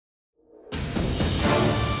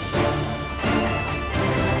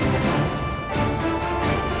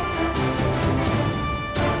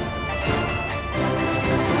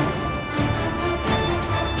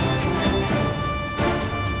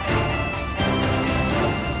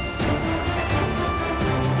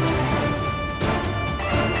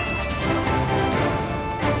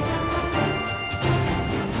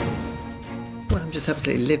just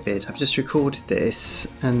absolutely livid. I've just recorded this,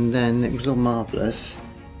 and then it was all marvellous.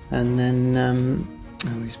 And then,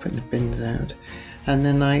 he's putting the bins out. And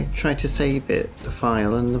then I tried to save the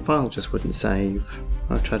file, and the file just wouldn't save.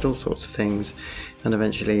 I tried all sorts of things, and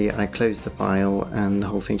eventually I closed the file, and the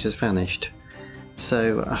whole thing just vanished.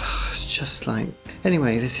 So, it's just like...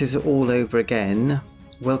 Anyway, this is all over again.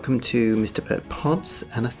 Welcome to Mr. Burt Pods,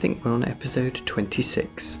 and I think we're on episode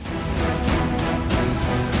 26.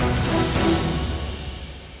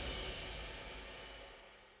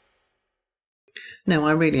 Now,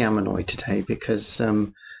 I really am annoyed today because,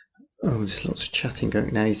 there's lots of chatting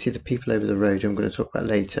going now. You see the people over the road I'm going to talk about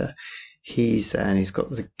later. He's there and he's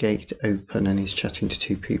got the gate open and he's chatting to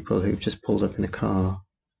two people who've just pulled up in a car.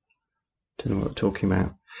 Don't know what we're talking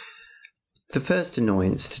about. The first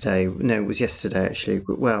annoyance today, it was yesterday actually.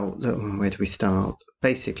 Well, where do we start?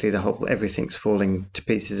 Basically, everything's falling to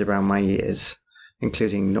pieces around my ears,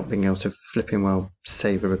 including not being able to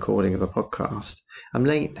save a recording of a podcast. I'm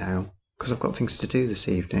late now because I've got things to do this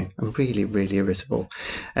evening. I'm really, really irritable.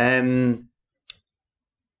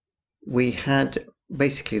 We had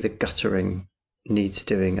basically the guttering needs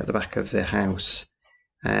doing at the back of the house,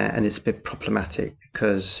 and it's a bit problematic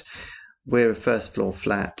because we're a first floor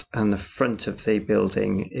flat and the front of the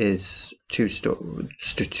building is two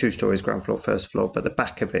stories, ground floor, first floor, but the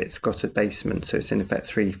back of it's got a basement, so it's in effect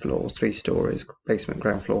 3 stories, basement,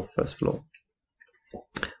 ground floor, first floor,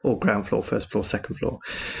 or ground floor, first floor, second floor.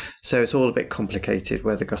 So it's all a bit complicated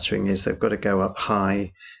where the guttering is. They've got to go up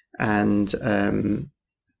high, and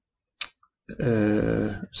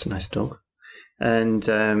it's a nice dog. And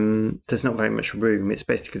there's not very much room. It's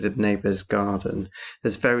basically the neighbour's garden.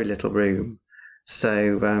 There's very little room.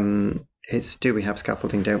 So it's do we have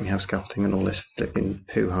scaffolding, don't we have scaffolding, and all this flipping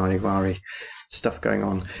hoo-ha-wari stuff going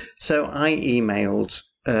on. So I've emailed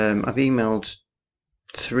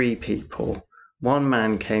 3 people. One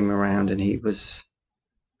man came around and he was,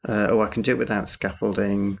 I can do it without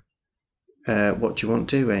scaffolding. What do you want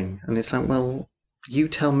doing? And it's like, well, you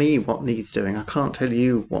tell me what needs doing. I can't tell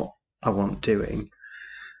you what I want doing.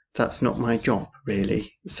 That's not my job,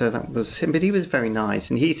 really. So that was him. But he was very nice,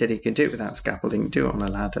 and he said he could do it without scaffolding, do it on a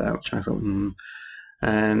ladder, which I thought,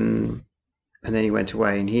 And then he went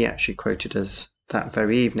away, and he actually quoted us that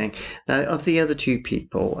very evening. Now, of the other 2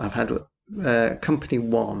 people, I've had company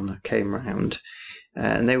 1 came round,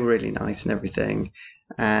 and they were really nice and everything.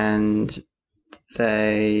 And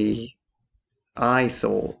they haven't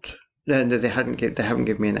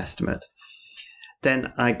given me an estimate.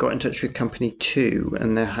 Then I got in touch with company 2,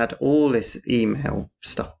 and they had all this email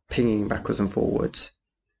stuff pinging backwards and forwards.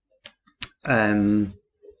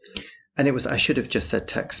 And it was, I should have just said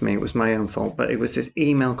text me. It was my own fault, but it was this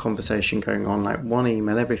email conversation going on, like one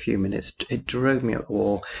email every few minutes. It drove me up the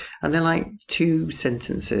wall. And they're like 2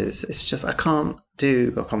 sentences. It's just, I can't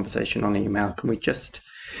do a conversation on email. Can we just,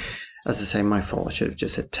 as I say, my fault. I should have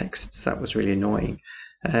just said text. That was really annoying.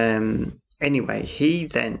 Anyway,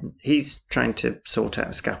 he's trying to sort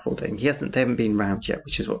out scaffolding. They haven't been round yet,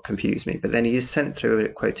 which is what confused me. But then he has sent through a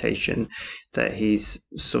quotation that he's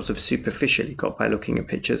sort of superficially got by looking at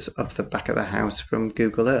pictures of the back of the house from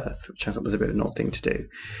Google Earth, which I thought was a bit of an odd thing to do.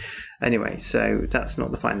 Anyway, so that's not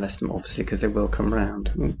the final estimate, obviously, because they will come round.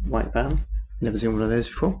 White van, never seen one of those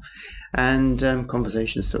before. And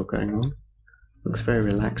conversation is still going on. Looks very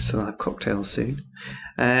relaxed, so I'll have cocktails soon.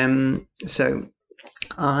 So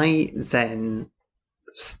I then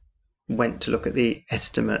went to look at the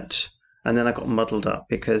estimate, and then I got muddled up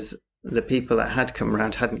because the people that had come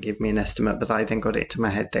around hadn't given me an estimate, but I then got it into my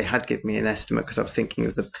head they had given me an estimate because I was thinking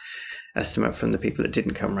of the estimate from the people that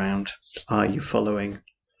didn't come round. Are you following?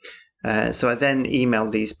 So I then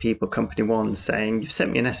emailed these people, company 1, saying, you've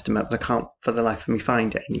sent me an estimate, but I can't for the life of me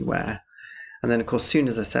find it anywhere. And then, of course, as soon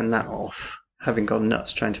as I send that off, having gone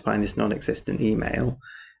nuts trying to find this non-existent email,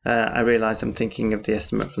 I realised I'm thinking of the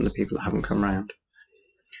estimate from the people that haven't come round.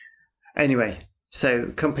 Anyway, so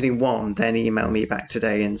company 1 then emailed me back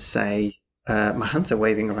today and say, my hands are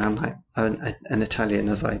waving around like an Italian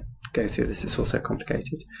as I go through this. It's all so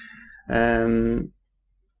complicated. And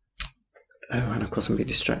of course I'm being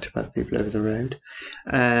distracted by the people over the road.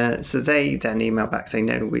 So they then email back saying,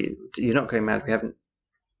 no, you're not going mad.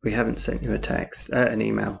 We haven't sent you an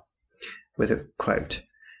email with a quote.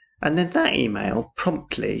 And then that email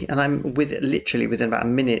promptly, and I'm literally within about a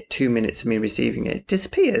minute, 2 minutes of me receiving it,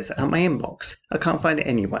 disappears out my inbox. I can't find it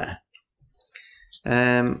anywhere.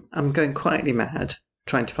 I'm going quietly mad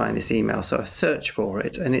trying to find this email, so I search for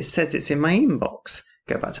it, and it says it's in my inbox.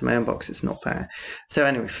 Go back to my inbox, it's not there. So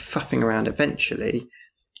anyway, faffing around, eventually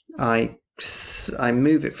I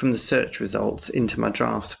move it from the search results into my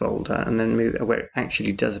drafts folder, and then move it where it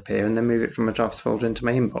actually does appear, and then move it from my drafts folder into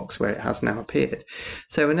my inbox where it has now appeared.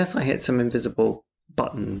 So unless I hit some invisible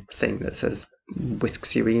button thing that says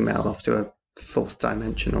whisks your email off to a fourth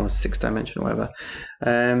dimension or a sixth dimension or whatever,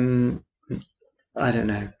 I don't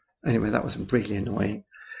know. Anyway, that was really annoying.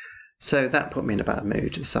 So that put me in a bad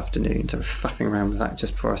mood this afternoon. So I was faffing around with that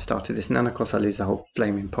just before I started this. And then, of course, I lose the whole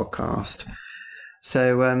flaming podcast.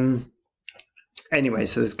 So anyway,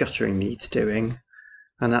 so there's guttering needs doing.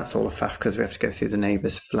 And that's all a faff because we have to go through the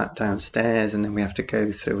neighbour's flat downstairs, and then we have to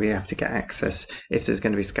get access. If there's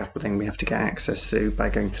going to be scaffolding, we have to get access through by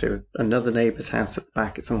going through another neighbour's house at the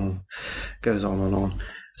back. It's all goes on and on.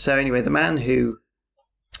 So anyway, the man who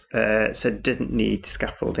said didn't need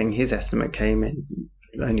scaffolding, his estimate came in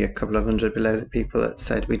only a couple of hundred below the people that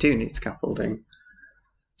said we do need scaffolding.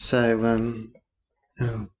 So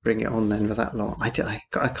bring it on then with that lot. I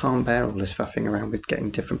can't bear all this faffing around with getting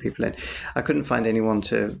different people in. I couldn't find anyone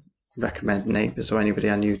to recommend, neighbours or anybody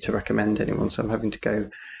I knew to recommend anyone, so I'm having to go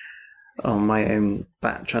on my own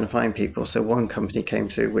bat trying to find people. So one company came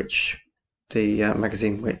through, which the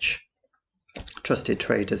magazine Which, Trusted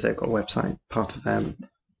Traders, they've got a website, part of their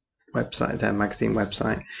website, their magazine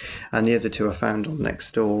website, and the other two are found on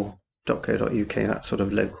nextdoor.co.uk, that sort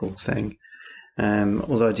of local thing.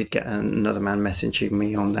 Although I did get another man messaging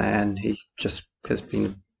me on there, and he just has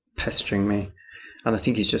been pestering me, and I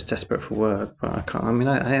think he's just desperate for work, but I can't. I mean,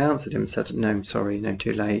 I answered him and said, no, I'm sorry, no,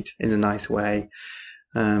 too late, in a nice way,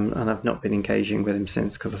 and I've not been engaging with him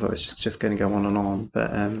since because I thought it's just going to go on and on,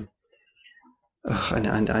 but and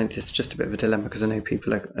it's just a bit of a dilemma because I know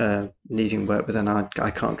people are needing work, but then I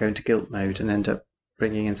can't go into guilt mode and end up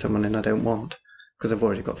bringing in someone in I don't want because I've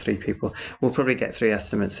already got 3 people. We'll probably get 3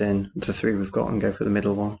 estimates in, the 3 we've got, and go for the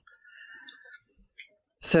middle one.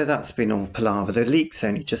 So that's been all palaver. The leak's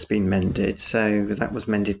only just been mended, so that was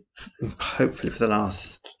mended hopefully for the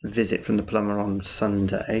last visit from the plumber on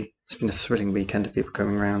Sunday. It's been a thrilling weekend of people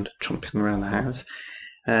coming around, tromping around the house.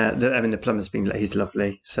 The plumber's he's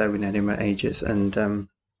lovely, so we've known him for ages, and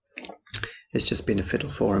it's just been a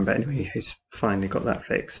fiddle for him, but anyway, he's finally got that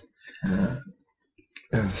fixed.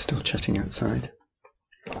 Still chatting outside.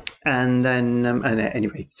 And then,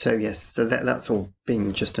 anyway, so yes, so that's all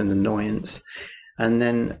been just an annoyance. And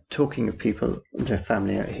then talking of people, the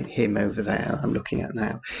family, him over there, I'm looking at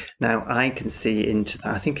now. Now I can see into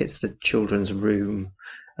that. I think it's the children's room.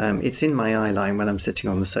 It's in my eye line when I'm sitting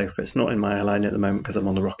on the sofa. It's not in my eye line at the moment because I'm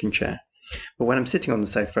on the rocking chair. But when I'm sitting on the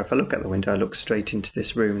sofa, if I look out the window, I look straight into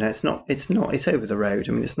this room. Now it's over the road.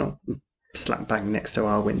 I mean, it's not slap bang next to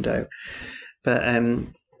our window, but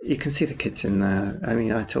you can see the kids in there. I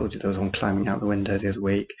mean, I told you there was one climbing out the window the other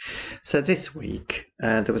week. So this week,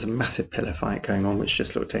 there was a massive pillow fight going on, which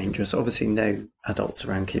just looked dangerous. Obviously, no adults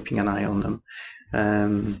around keeping an eye on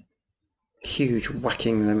them. Huge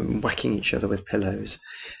whacking each other with pillows.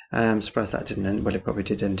 I'm surprised that didn't end. Well, it probably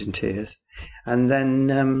did end in tears. And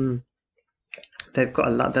then they've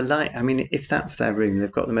got the light. I mean, if that's their room,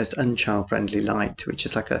 they've got the most unchild-friendly light, which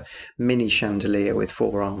is like a mini chandelier with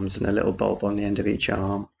 4 arms and a little bulb on the end of each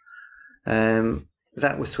arm.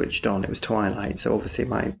 That was switched on. It was twilight, so obviously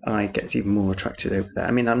my eye gets even more attracted over there.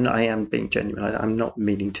 I mean, I am being genuine. I'm not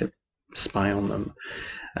meaning to spy on them.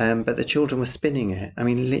 But the children were spinning it. I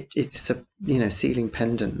mean, it's a ceiling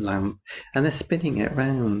pendant lamp, and they're spinning it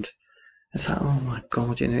round. It's like, oh my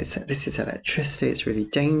God, this is electricity. It's really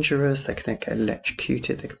dangerous. They can get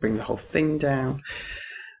electrocuted. They could bring the whole thing down.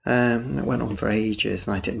 That went on for ages,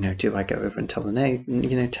 and I didn't know, do I go over and tell the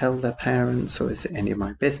neighbour, tell their parents, or is it any of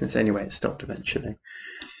my business? Anyway, it stopped eventually.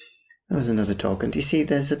 There was another dog, and you see,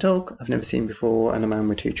 there's a dog I've never seen before, and a man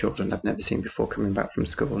with 2 children I've never seen before coming back from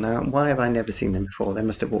school. Now, why have I never seen them before? They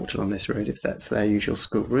must have walked along this road if that's their usual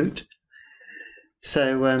school route.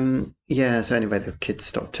 So, so anyway, the kids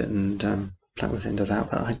stopped it, and that was the end of that,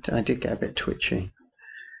 but I did get a bit twitchy.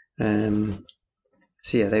 So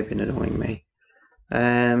yeah, they've been annoying me.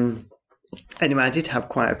 Anyway, I did have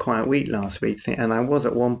quite a quiet week last week, and I was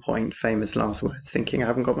at one point, famous last words, thinking I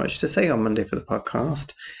haven't got much to say on Monday for the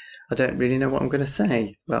podcast. I don't really know what I'm going to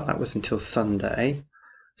say. Well, that was until Sunday.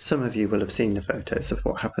 Some of you will have seen the photos of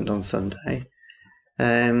what happened on Sunday.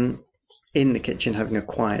 In the kitchen having a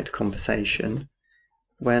quiet conversation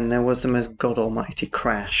when there was the most God almighty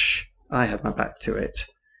crash. I had my back to it.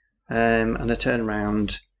 And I turned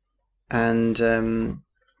around and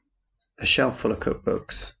a shelf full of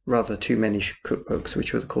cookbooks, rather too many cookbooks,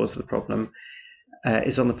 which were the cause of the problem,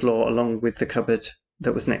 is on the floor along with the cupboard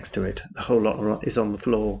that was next to it. The whole lot is on the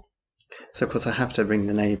floor. So, of course, I have to ring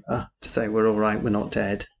the neighbour to say we're all right, we're not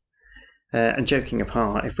dead. And joking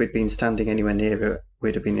apart, if we'd been standing anywhere near it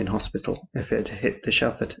we'd have been in hospital if it had hit the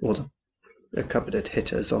shelf or the cupboard had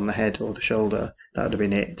hit us on the head or the shoulder. That would have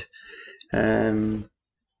been it.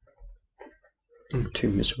 Two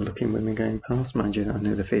miserable looking women going past, mind you, that I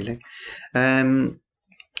know the feeling.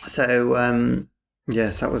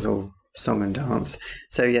 Yes, that was all song and dance.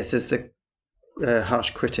 So yes, as the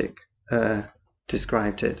harsh critic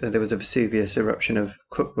described it, there was a Vesuvius eruption of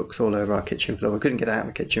cookbooks all over our kitchen floor. We couldn't get out of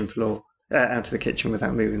the kitchen floor, out of the kitchen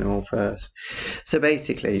without moving them all first. So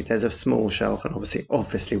basically, there's a small shelf, and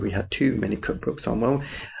obviously we had too many cookbooks on. Well,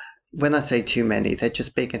 when I say too many, they're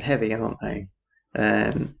just big and heavy, aren't they?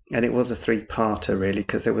 And it was a three-parter, really,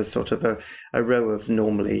 because there was sort of a row of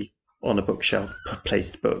normally on a bookshelf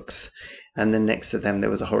placed books, and then next to them there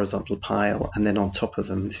was a horizontal pile, and then on top of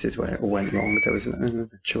them, this is where it all went wrong. There was the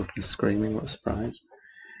children screaming, what a surprise.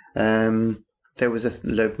 There was a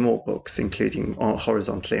load more books, including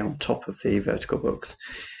horizontally on top of the vertical books,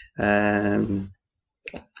 the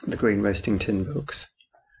green roasting tin books.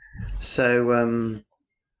 So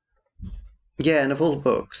yeah, and of all the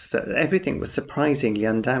books, everything was surprisingly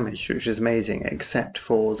undamaged, which was amazing, except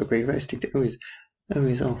for the green roasting tin. Oh,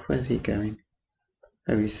 he's off. Where's he going?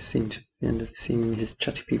 Oh, he's seen his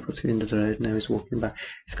chatty people to the end of the road. Now he's walking back.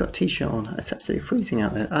 He's got a t-shirt on. It's absolutely freezing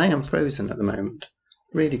out there. I am frozen at the moment.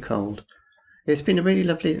 Really cold. It's been a really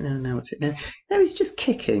lovely... No, what's it now? No, he's just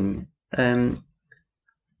kicking. No,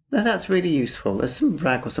 that's really useful. There's some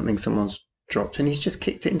rag or something someone's dropped, and he's just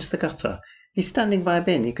kicked it into the gutter. He's standing by a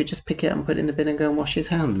bin. He could just pick it up and put it in the bin and go and wash his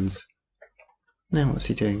hands. Now what's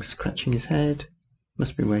he doing? Scratching his head?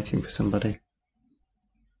 Must be waiting for somebody.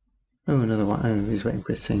 Oh, another one. Oh, he's waiting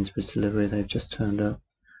for his Sainsbury's delivery. They've just turned up.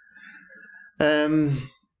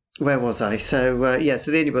 Where was I? So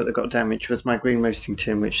the only book that got damaged was my green roasting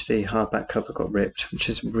tin, which the hardback cover got ripped, which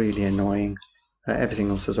is really annoying. Everything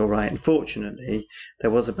else was all right. Unfortunately, there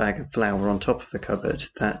was a bag of flour on top of the cupboard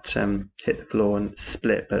that hit the floor and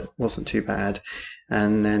split, but wasn't too bad.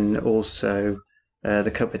 And then also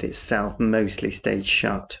the cupboard itself mostly stayed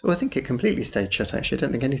shut. Well, I think it completely stayed shut, actually. I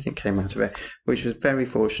don't think anything came out of it, which was very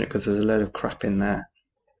fortunate because there's a load of crap in there.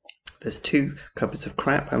 There's 2 cupboards of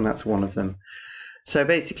crap, and that's one of them. So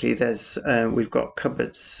basically, we've got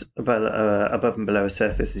cupboards above and below a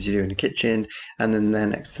surface, as you do in the kitchen, and then they're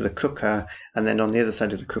next to the cooker. And then on the other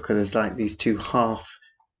side of the cooker, there's like these 2 half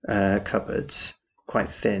cupboards, quite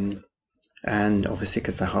thin, and obviously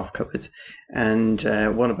because they're half cupboards, and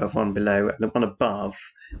one above, one below. And the one above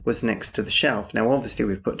was next to the shelf. Now, obviously,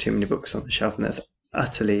 we've put too many books on the shelf, and that's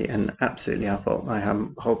utterly and absolutely our fault. I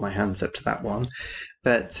hold my hands up to that one,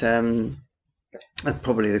 but. And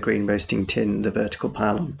probably the green roasting tin, the vertical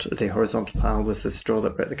pile, the horizontal pile was the straw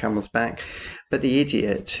that broke the camel's back. But the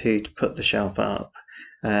idiot who'd put the shelf up,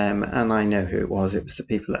 and I know who it was the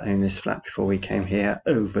people that owned this flat before we came here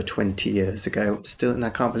over 20 years ago. And I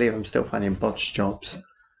can't believe I'm still finding bodge jobs.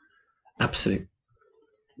 Absolute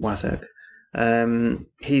wazzock.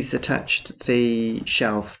 He's attached the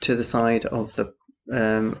shelf to the side of the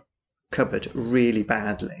cupboard really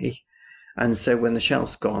badly. And so when the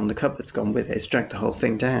shelf's gone, the cupboard's gone with it. It's dragged the whole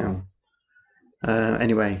thing down.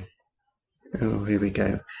 Anyway, here we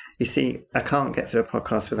go. You see, I can't get through a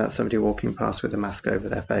podcast without somebody walking past with a mask over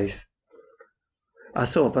their face. I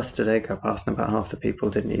saw a bus today go past, and about half the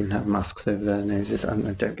people didn't even have masks over their noses.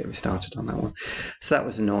 And don't get me started on that one. So that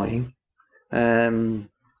was annoying. That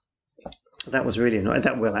was really annoying.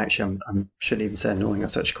 Actually, I shouldn't even say annoying. I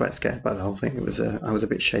was actually quite scared by the whole thing. I was a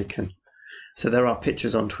bit shaken. So there are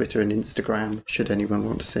pictures on Twitter and Instagram, should anyone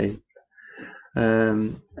want to see.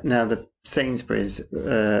 Now, the Sainsbury's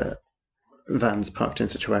van's parked in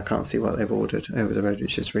such a way I can't see what they've ordered over the road,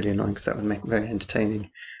 which is really annoying because that would make a very entertaining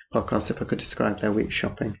podcast if I could describe their week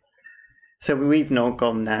shopping. So we've not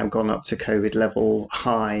gone up to COVID level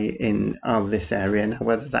high in this area. Now,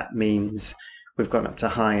 whether that means we've gone up to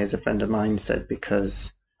high, as a friend of mine said,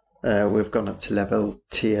 because we've gone up to level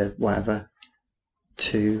tier, whatever,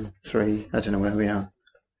 2, 3, I don't know where we are.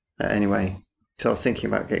 Anyway, so I was thinking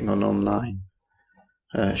about getting on online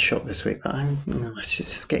shop this week, but I'm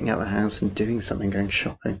just getting out of the house and doing something, going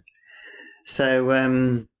shopping. So,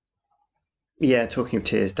 talking of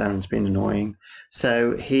tears, Darren's been annoying.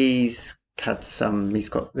 So he's got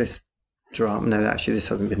this drama. No, actually, this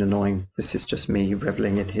hasn't been annoying. This is just me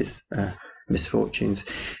reveling in his misfortunes.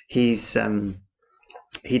 He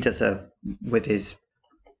does with his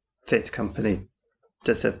theatre company,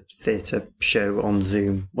 does a theatre show on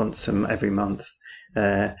Zoom once every month.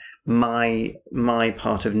 My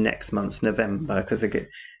part of next month's November, because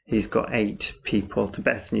he's got 8 people. The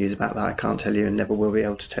best news about that I can't tell you and never will be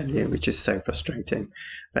able to tell you, which is so frustrating.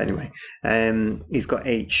 But anyway, he's got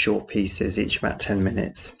 8 short pieces, each about 10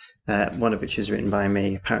 minutes. one of which is written by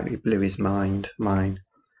me, apparently blew his mind. Mine.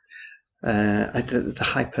 The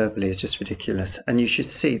hyperbole is just ridiculous, and you should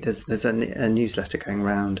see there's a newsletter going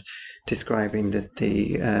around describing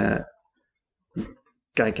the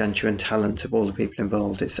gargantuan talent of all the people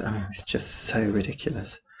involved. It's just so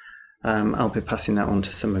ridiculous. I'll be passing that on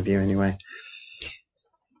to some of you anyway.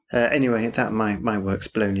 Anyway, that my work's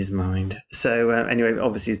blown his mind. So anyway,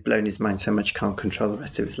 obviously he's blown his mind so much he can't control the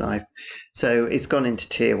rest of his life. So it's gone into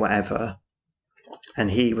tier whatever.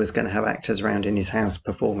 And he was going to have actors around in his house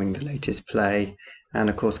performing the latest play, and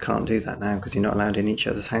of course can't do that now because you're not allowed in each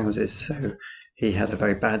other's houses. So he had a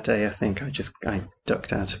very bad day. I think I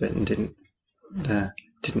ducked out of it and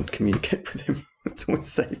didn't communicate with him. It's always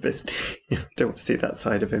safest. You don't want to see that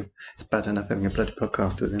side of him. It's bad enough having a bloody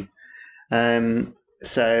podcast with him.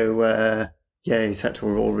 He's had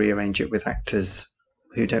to all rearrange it with actors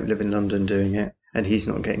who don't live in London doing it. And he's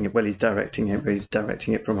not getting it. Well, he's directing it, but he's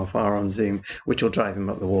directing it from afar on Zoom, which will drive him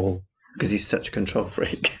up the wall because he's such a control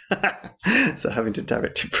freak. So having to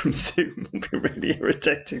direct it from Zoom will be really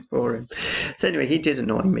irritating for him. So anyway, he did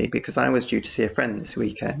annoy me because I was due to see a friend this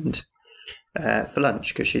weekend for lunch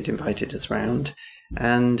because she'd invited us round.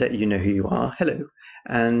 And you know who you are. Hello.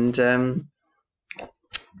 And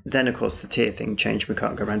then, of course, the tier thing changed. We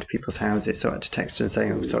can't go around to people's houses. So I had to text her and say,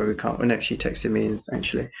 oh, sorry, we can't. Well, no, she texted me,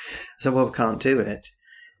 actually. I said, well, we can't do it.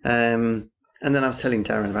 And then I was telling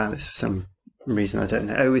Darren about this for some reason. I don't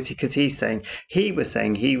know. Oh, is he? Because he was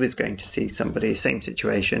saying he was going to see somebody, same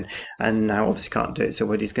situation, and now obviously can't do it. So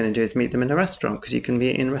what he's going to do is meet them in a restaurant because you can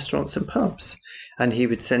meet in restaurants and pubs. And he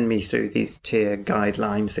would send me through these tier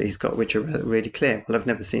guidelines that he's got, which are really clear. Well, I've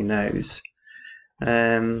never seen those.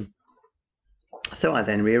 So I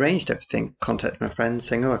then rearranged everything, contacted my friends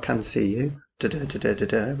saying, oh, I can see you, we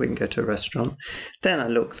can go to a restaurant. Then I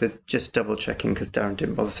looked at just double checking because Darren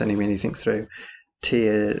didn't bother sending me anything through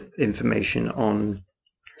tier information on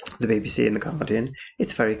the BBC and the Guardian.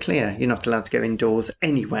 It's very clear. You're not allowed to go indoors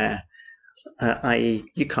anywhere, i.e.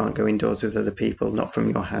 you can't go indoors with other people, not from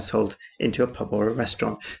your household, into a pub or a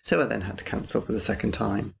restaurant. So I then had to cancel for the second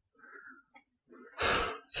time.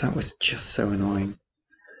 So that was just so annoying.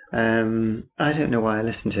 I don't know why I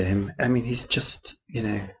listened to him. I mean, he's just,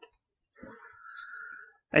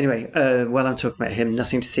 Anyway, while I'm talking about him,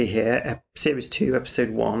 Nothing to See Here, Series 2, Episode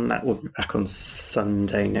 1, that will be back on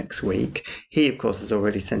Sunday next week. He, of course, has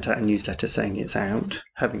already sent out a newsletter saying it's out,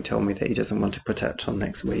 having told me that he doesn't want to put out on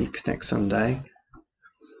next Sunday.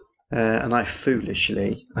 And I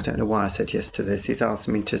foolishly, I don't know why I said yes to this, he's asked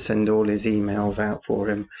me to send all his emails out for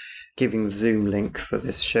him, giving the Zoom link for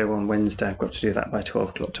this show on Wednesday. I've got to do that by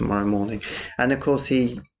 12 o'clock tomorrow morning. And of course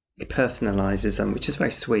he personalises them, which is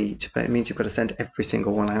very sweet, but it means you've got to send every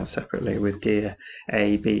single one out separately with Dear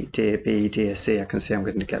A, B, Dear B, Dear C. I can see I'm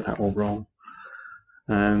going to get that all wrong.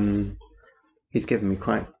 He's given me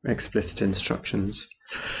quite explicit instructions.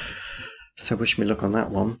 So wish me luck on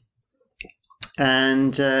that one.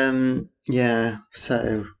 And so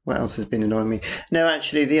what else has been annoying me? No,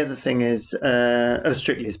 actually, the other thing is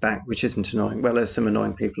Strictly is back, which isn't annoying. Well, there's some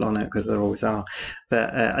annoying people on it because there always are.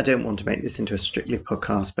 But I don't want to make this into a Strictly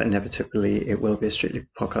podcast, but inevitably it will be a Strictly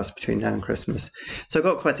podcast between now and Christmas. So I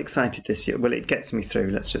got quite excited this year. Well, it gets me through.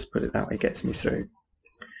 Let's just put it that way. It gets me through.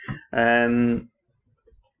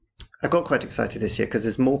 I got quite excited this year because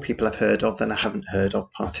there's more people I've heard of than I haven't heard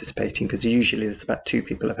of participating, because usually there's about 2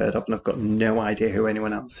 people I've heard of and I've got no idea who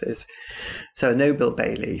anyone else is. So I know Bill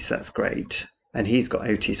Bailey, so that's great. And he's got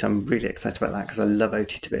OT, so I'm really excited about that because I love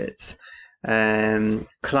OT to bits.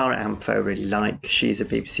 Clara Ampho I really like. She's a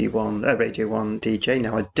BBC One, Radio 1 DJ.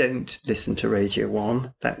 Now, I don't listen to Radio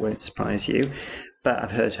 1. That won't surprise you. But I've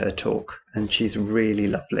heard her talk and she's really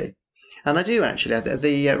lovely. And I do actually.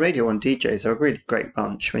 The Radio 1 DJs are a really great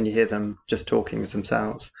bunch when you hear them just talking as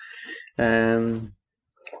themselves. Because,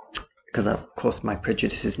 of course, my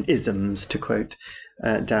prejudices and isms, to quote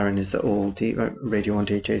Darren, is that all Radio 1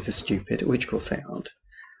 DJs are stupid, which, of course, they aren't.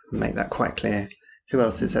 I'll make that quite clear. Who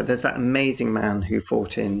else is there? There's that amazing man who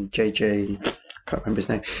fought in JJ, I can't remember his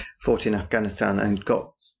name, fought in Afghanistan and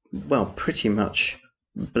got, well, pretty much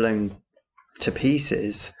blown to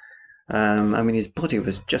pieces. I mean, his body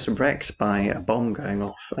was just wrecked by a bomb going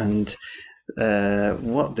off, and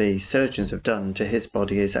what the surgeons have done to his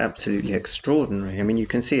body is absolutely extraordinary. I mean, you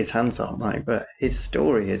can see his hands aren't right, but his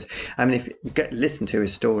story is, I mean, if you listen to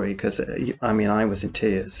his story, because, I mean, I was in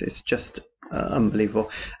tears. It's just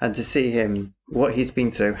unbelievable. And to see him, what he's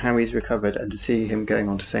been through, how he's recovered, and to see him going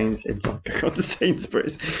on to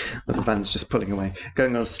Sainsbury's, the van's just pulling away,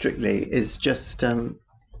 going on Strictly is just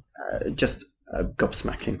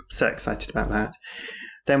gobsmacking. So excited about that.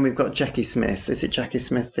 Then we've got Jackie Smith. Is it Jackie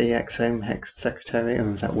Smith, the ex-Home Secretary?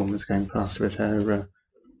 Oh, that woman's going past with her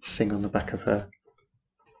thing on the back of her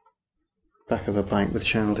bike with a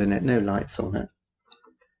child in it. No lights on it.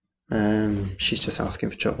 She's just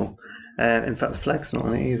asking for trouble. In fact, the flag's not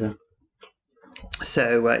on it either.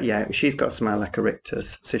 So, she's got a smile like a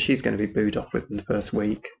Richter's, so she's going to be booed off within the first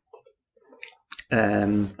week. I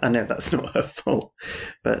know that's not her fault,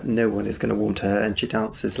 but no one is going to want her, and she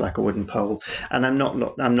dances like a wooden pole. And I'm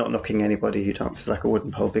not knocking anybody who dances like a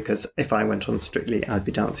wooden pole, because if I went on Strictly, I'd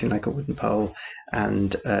be dancing like a wooden pole,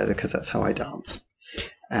 and because that's how I dance.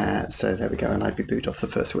 So there we go, and I'd be booed off the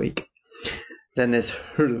first week. Then there's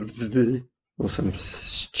or some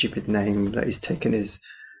stupid name that he's taken his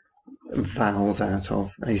vowels out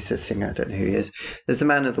of. He's a singer, I don't know who he is. There's the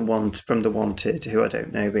man from The Wanted, who I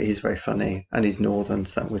don't know, but he's very funny, and he's northern,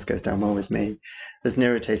 so that always goes down well with me. There's an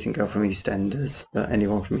irritating girl from EastEnders, but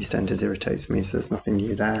anyone from EastEnders irritates me, so there's nothing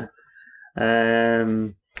new there.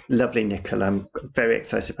 Lovely Nicola. I'm very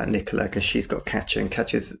excited about Nicola because she's got Katja, and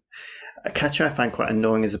Katja I find quite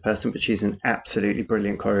annoying as a person, but she's an absolutely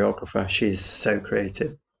brilliant choreographer. She is so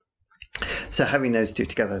creative. So having those two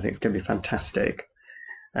together, I think it's going to be fantastic.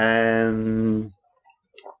 I can't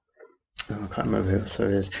remember who else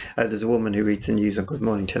there is. There's a woman who reads the news on Good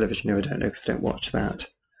Morning Television who I don't know because I don't watch that.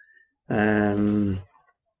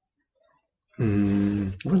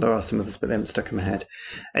 Well, there are some others, but they haven't stuck in my head.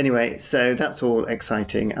 Anyway, so that's all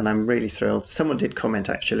exciting, and I'm really thrilled. Someone did comment,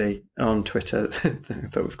 actually, on Twitter, I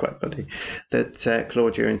thought it was quite funny, that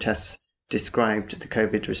Claudia and Tess described the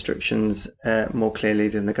COVID restrictions more clearly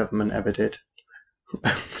than the government ever did,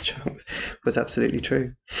 which was absolutely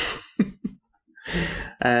true.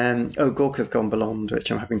 Gorka's gone blonde,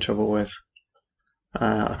 which I'm having trouble with.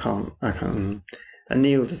 I can't. And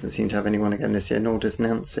Neil doesn't seem to have anyone again this year, nor does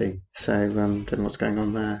Nancy. So I don't know what's going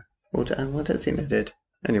on there. I don't think they did.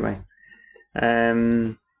 Anyway.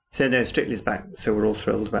 So no, Strictly's back, so we're all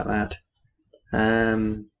thrilled about that.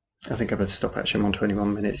 I think I better stop actually. I'm on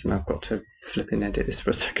 21 minutes and I've got to flip and edit this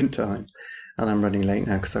for a second time. And I'm running late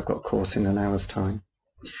now because I've got a course in an hour's time.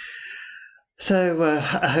 So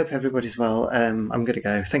I hope everybody's well. I'm going to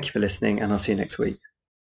go. Thank you for listening, and I'll see you next week.